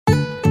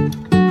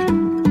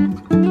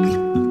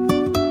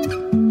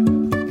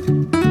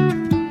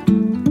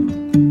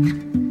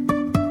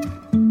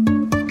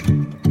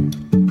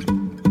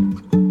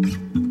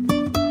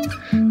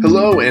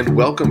and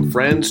welcome,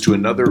 friends, to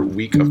another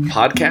week of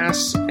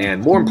podcasts,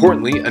 and more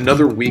importantly,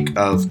 another week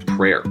of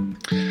prayer.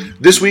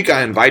 This week,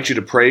 I invite you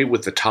to pray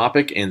with the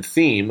topic and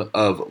theme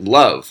of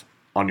love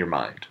on your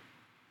mind.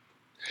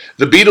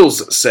 The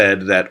Beatles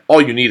said that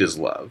all you need is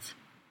love.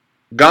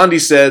 Gandhi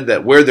said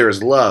that where there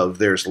is love,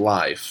 there's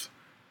life.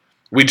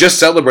 We just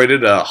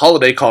celebrated a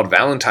holiday called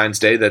Valentine's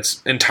Day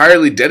that's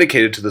entirely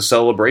dedicated to the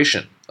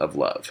celebration of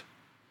love.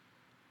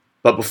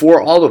 But before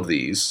all of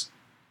these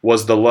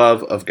was the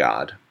love of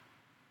God.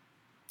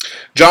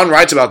 John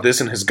writes about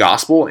this in his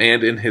gospel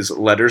and in his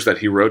letters that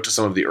he wrote to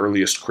some of the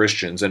earliest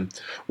Christians. And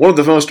one of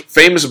the most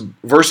famous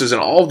verses in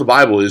all of the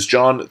Bible is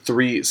John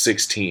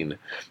 3:16.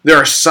 There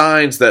are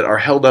signs that are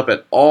held up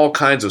at all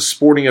kinds of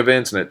sporting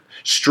events and at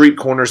street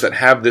corners that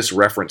have this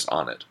reference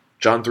on it.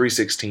 John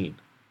 3:16.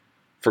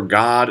 For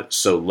God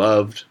so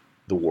loved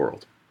the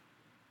world.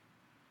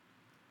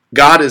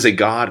 God is a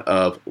God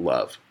of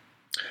love.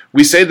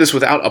 We say this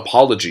without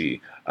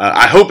apology,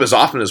 I hope as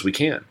often as we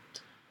can,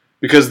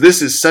 because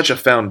this is such a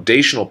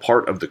foundational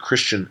part of the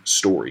Christian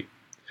story.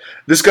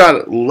 This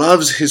God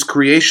loves his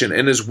creation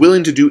and is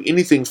willing to do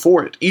anything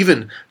for it,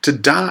 even to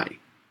die,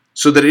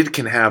 so that it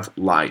can have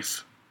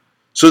life,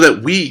 so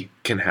that we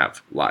can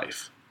have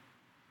life.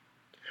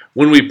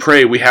 When we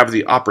pray, we have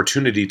the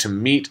opportunity to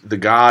meet the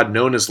God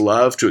known as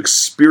love, to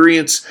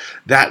experience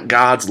that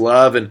God's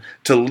love, and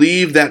to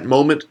leave that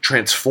moment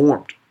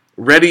transformed,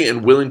 ready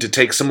and willing to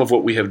take some of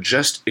what we have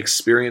just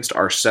experienced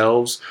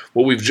ourselves,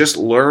 what we've just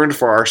learned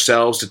for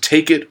ourselves, to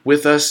take it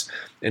with us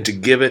and to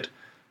give it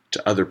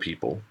to other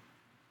people.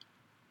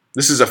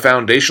 This is a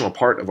foundational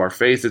part of our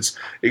faith. It's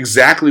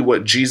exactly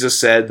what Jesus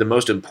said the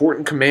most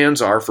important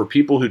commands are for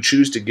people who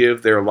choose to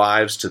give their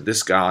lives to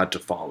this God to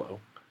follow.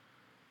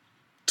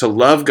 To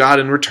love God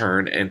in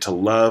return and to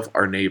love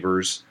our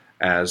neighbors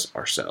as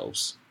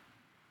ourselves.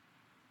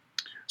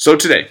 So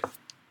today,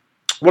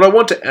 what I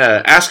want to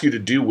ask you to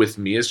do with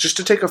me is just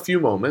to take a few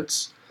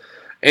moments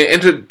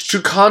and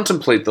to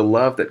contemplate the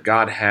love that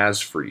God has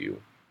for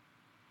you.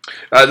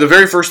 The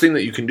very first thing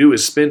that you can do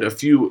is spend a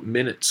few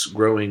minutes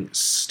growing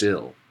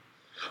still.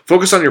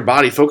 Focus on your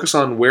body. Focus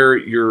on where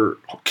you're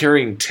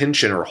carrying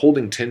tension or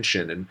holding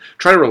tension, and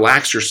try to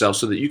relax yourself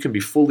so that you can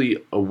be fully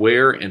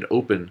aware and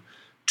open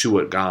to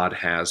what God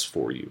has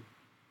for you.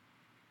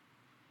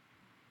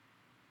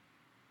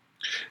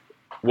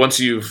 Once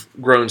you've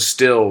grown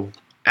still,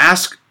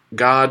 ask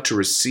God to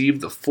receive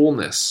the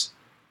fullness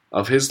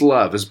of his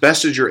love as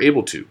best as you're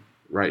able to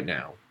right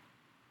now.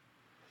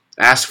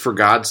 Ask for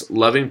God's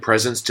loving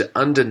presence to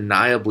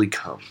undeniably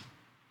come.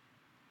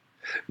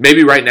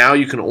 Maybe right now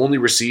you can only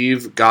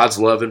receive God's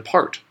love in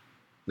part.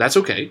 That's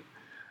okay.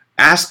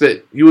 Ask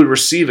that you would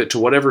receive it to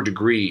whatever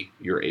degree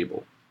you're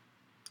able.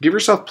 Give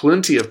yourself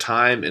plenty of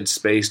time and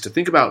space to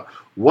think about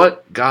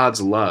what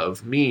God's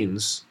love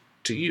means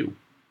to you.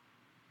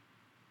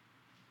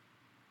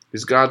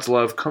 Is God's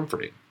love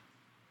comforting?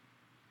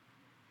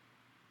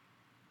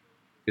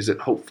 Is it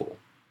hopeful?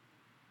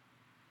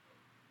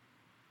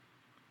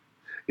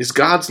 Is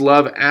God's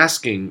love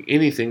asking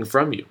anything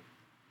from you?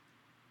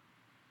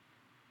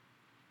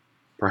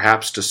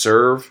 Perhaps to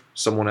serve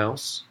someone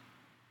else?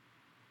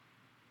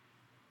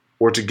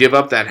 Or to give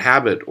up that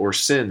habit or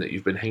sin that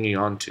you've been hanging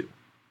on to?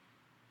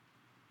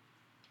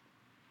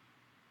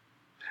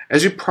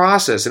 As you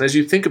process and as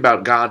you think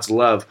about God's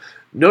love,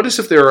 notice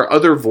if there are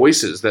other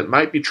voices that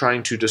might be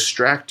trying to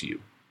distract you.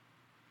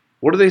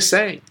 What are they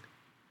saying?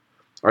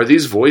 Are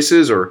these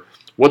voices or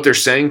what they're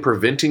saying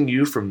preventing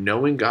you from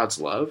knowing God's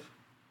love?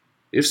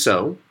 If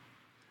so,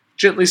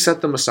 gently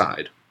set them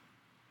aside.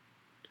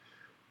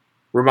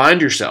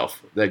 Remind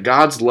yourself that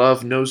God's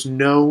love knows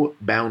no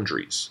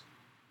boundaries.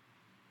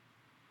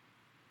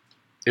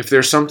 If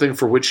there's something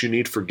for which you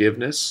need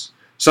forgiveness,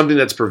 something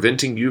that's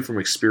preventing you from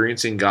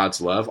experiencing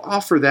God's love,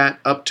 offer that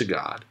up to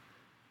God.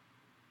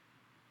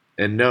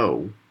 And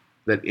know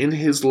that in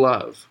his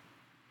love,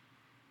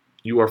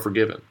 you are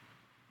forgiven.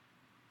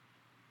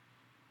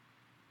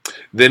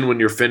 Then when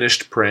you're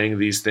finished praying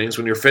these things,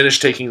 when you're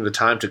finished taking the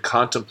time to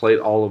contemplate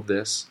all of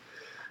this,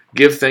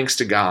 give thanks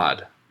to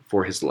God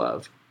for his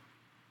love.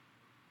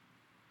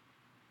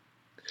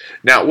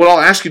 Now, what I'll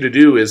ask you to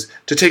do is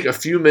to take a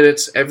few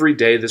minutes every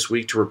day this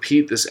week to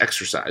repeat this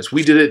exercise.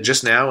 We did it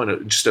just now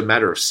in just a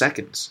matter of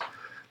seconds.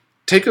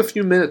 Take a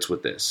few minutes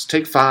with this.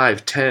 Take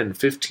 5, 10,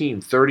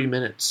 15, 30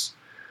 minutes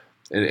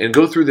and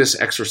go through this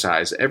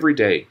exercise every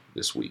day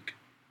this week.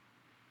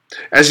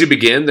 As you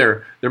begin,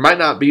 there might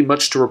not be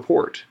much to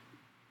report.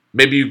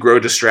 Maybe you grow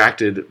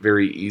distracted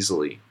very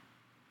easily.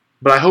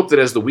 But I hope that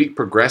as the week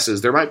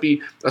progresses, there might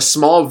be a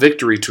small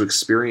victory to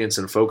experience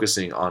in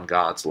focusing on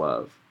God's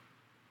love.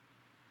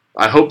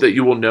 I hope that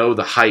you will know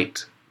the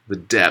height, the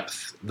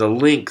depth, the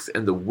length,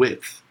 and the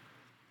width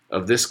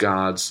of this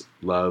God's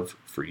love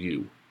for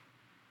you.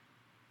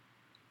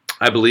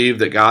 I believe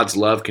that God's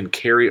love can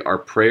carry our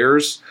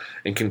prayers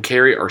and can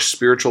carry our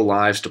spiritual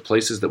lives to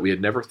places that we had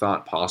never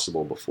thought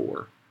possible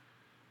before.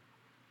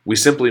 We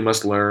simply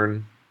must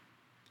learn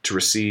to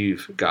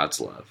receive God's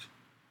love,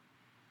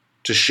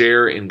 to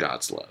share in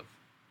God's love,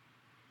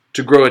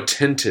 to grow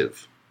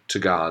attentive to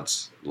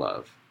God's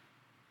love.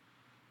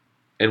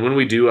 And when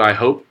we do, I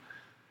hope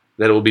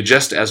that it will be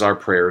just as our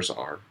prayers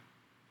are,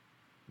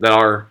 that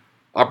our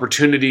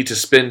opportunity to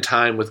spend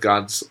time with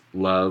God's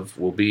love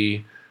will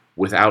be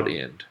without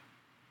end,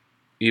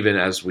 even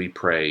as we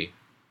pray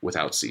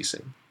without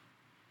ceasing.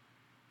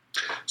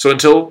 So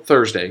until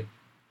Thursday,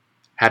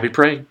 happy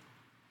praying.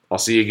 I'll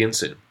see you again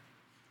soon.